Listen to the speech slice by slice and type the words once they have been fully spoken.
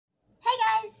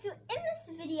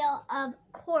video, of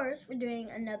course, we're doing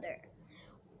another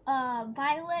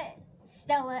Violet,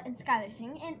 Stella, and Skyler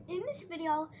thing. And in this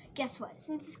video, guess what?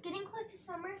 Since it's getting close to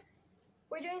summer,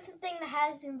 we're doing something that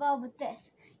has involved with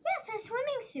this. Yes, a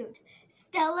swimming suit.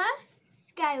 Stella,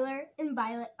 Skyler, and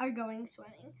Violet are going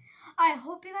swimming. I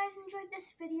hope you guys enjoyed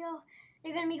this video.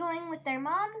 They're going to be going with their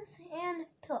moms and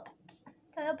pillow pets.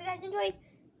 So I hope you guys enjoyed.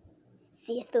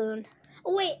 See you soon.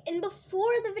 Oh wait, and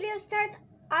before the video starts,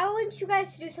 I want you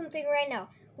guys to do something right now.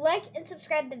 Like and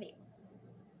subscribe the video.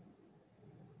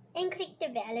 And click the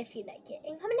bell if you like it.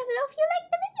 And comment down below if you like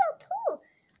the video too.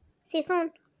 See you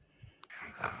soon.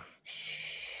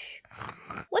 Shh.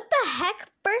 What the heck?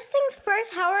 First things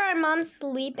first, how are our moms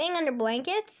sleeping under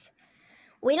blankets?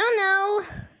 We don't know.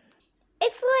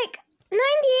 It's like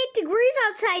 98 degrees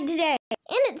outside today.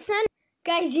 And it's sunny.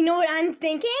 Guys, you know what I'm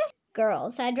thinking?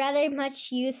 Girls. I'd rather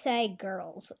much you say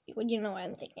girls. You know what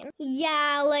I'm thinking.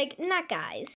 Yeah, like, not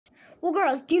guys. Well,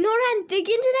 girls, do you know what I'm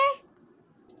thinking today?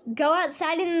 Go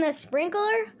outside in the sprinkler?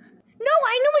 No,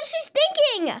 I know what she's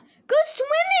thinking! Go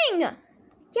swimming!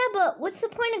 Yeah, but what's the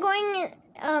point of going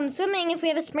swimming if we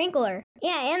have a sprinkler?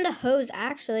 Yeah, and a hose,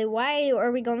 actually. Why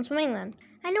are we going swimming then?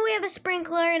 I know we have a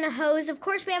sprinkler and a hose. Of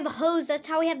course we have a hose. That's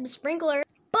how we have the sprinkler.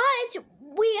 But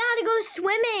we gotta go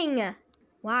swimming.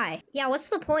 Why? Yeah, what's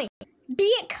the point?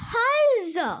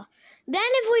 Because then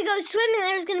if we go swimming,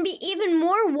 there's going to be even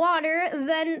more water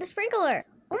than the sprinkler.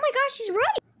 Oh my gosh, she's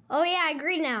right. Oh yeah, I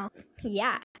agree now.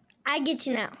 Yeah, I get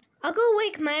you now. I'll go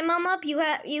wake my mom up.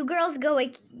 You girls go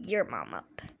wake your mom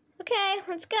up. Okay,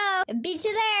 let's go. I beat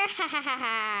you there. Ha ha ha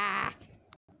ha.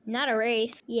 Not a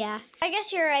race. Yeah, I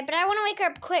guess you're right, but I want to wake her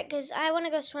up quick because I want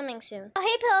to go swimming soon. Oh,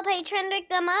 hey, Pillow, you trying to wake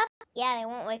them up? Yeah, they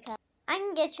won't wake up. I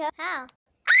can get you. How?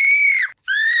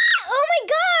 Oh my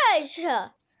gosh!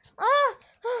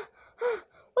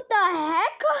 What the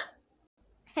heck?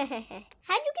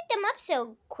 How'd you get them up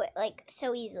so quick, like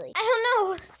so easily? I don't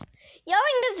know.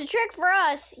 Yelling does a trick for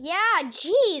us. Yeah,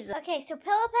 jeez. Okay, so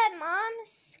Pillow Pet mom,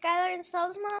 Skyler and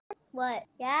Stella's mom. What?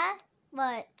 Yeah?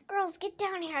 What? Girls, get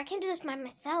down here. I can't do this by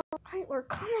myself. All right, we're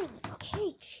coming.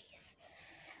 Okay, jeez.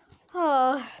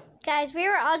 Oh, guys, we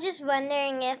were all just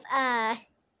wondering if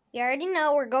you already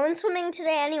know we're going swimming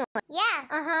today anyway. Yeah.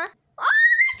 Uh-huh. Oh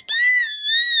my God!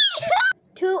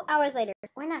 2 hours later.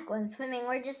 We're not going swimming.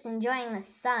 We're just enjoying the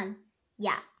sun.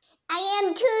 Yeah. I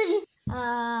am too.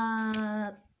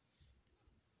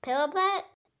 Pillow Pet?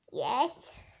 Yes.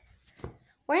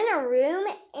 We're in a room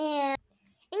and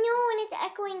you know when it's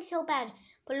echoing so bad.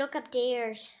 But look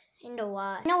upstairs in the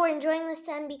wall. No, we're enjoying the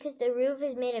sun because the roof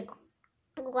is made of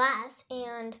glass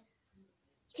and you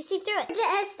can see through it.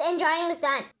 Just enjoying the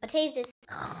sun. I'll taste this.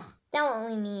 That's what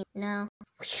we mean. No.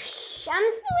 I'm swimming!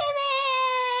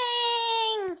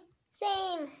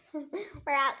 Same.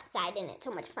 We're outside and it's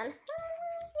so much fun. I love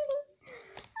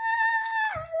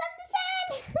the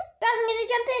sun. Guys, I'm gonna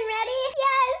jump in. Ready?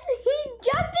 Yes!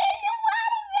 Jump in the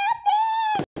water,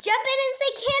 rapid! Jump in and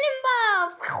say cannonball!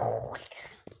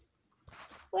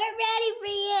 We're ready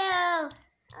for you.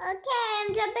 Okay, I'm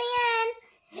jumping in.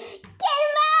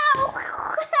 Cannonball!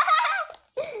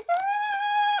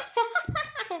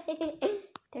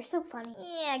 They're so funny.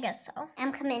 Yeah, I guess so.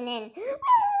 I'm coming in. Pillow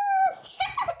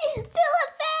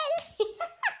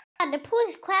Pet! The pool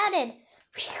is crowded.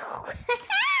 Hey, so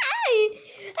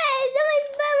much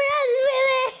fun. We're all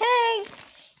swimming.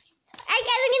 Alright,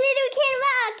 guys, I'm gonna do a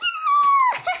cannonball.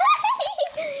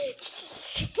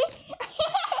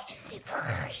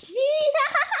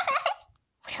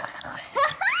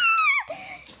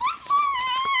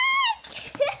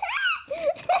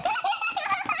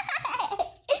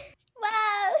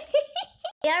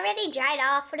 We already dried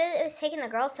off. What is it was taking the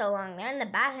girls so long? They're in the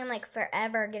bathroom like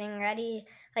forever getting ready,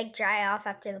 like dry off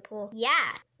after the pool.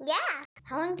 Yeah. Yeah.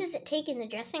 How long does it take in the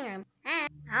dressing room? I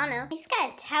don't know. I just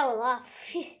got a towel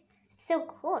off. It's so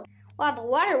cold. Wow, the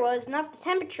water was, not the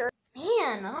temperature.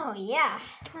 Man, oh yeah.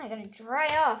 I gotta dry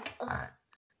off. Ugh.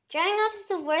 Drying off is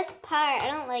the worst part. I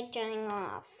don't like drying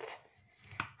off.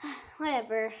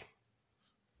 Whatever.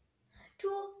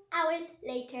 2 hours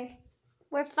later.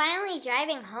 We're finally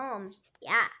driving home.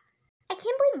 Yeah. I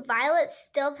can't believe Violet's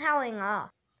still toweling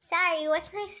off. Sorry, what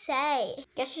can I say?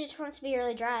 Guess she just wants to be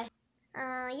really dry.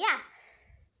 Yeah.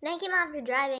 Thank you, Mom, for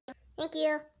driving. Thank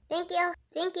you. Thank you.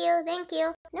 Thank you. Thank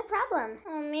you. No problem.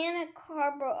 Oh, man, our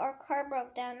car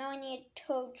broke down. Now I need a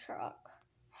tow truck.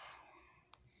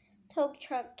 Tow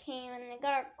truck came and they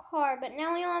got our car, but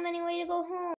now we don't have any way to go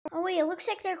home. Oh, wait, it looks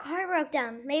like their car broke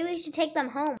down. Maybe we should take them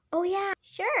home. Oh, yeah,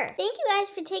 sure. Thank you guys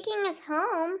for taking us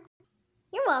home.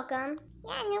 You're welcome.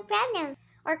 Yeah, no problem.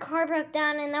 Our car broke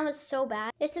down and that was so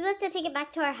bad. They're supposed to take it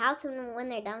back to our house when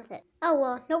they're done with it. Oh,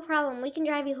 well, no problem. We can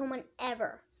drive you home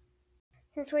whenever.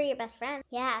 Since we're your best friend.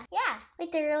 Yeah. Yeah.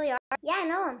 Wait, they really are? Yeah, I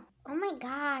know them. Oh my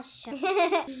gosh.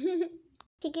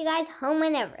 Take you guys home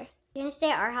whenever. You're gonna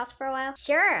stay at our house for a while?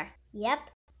 Sure. Yep.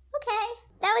 Okay.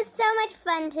 That was so much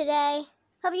fun today.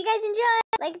 Hope you guys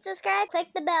enjoyed. Like and subscribe. Click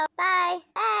the bell. Bye.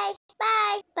 Bye.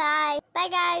 Bye. Bye. Bye,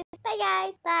 guys. Bye,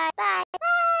 guys. Bye. Bye.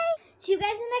 Bye. See you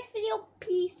guys in the next video.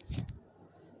 Peace.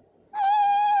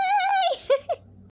 Bye.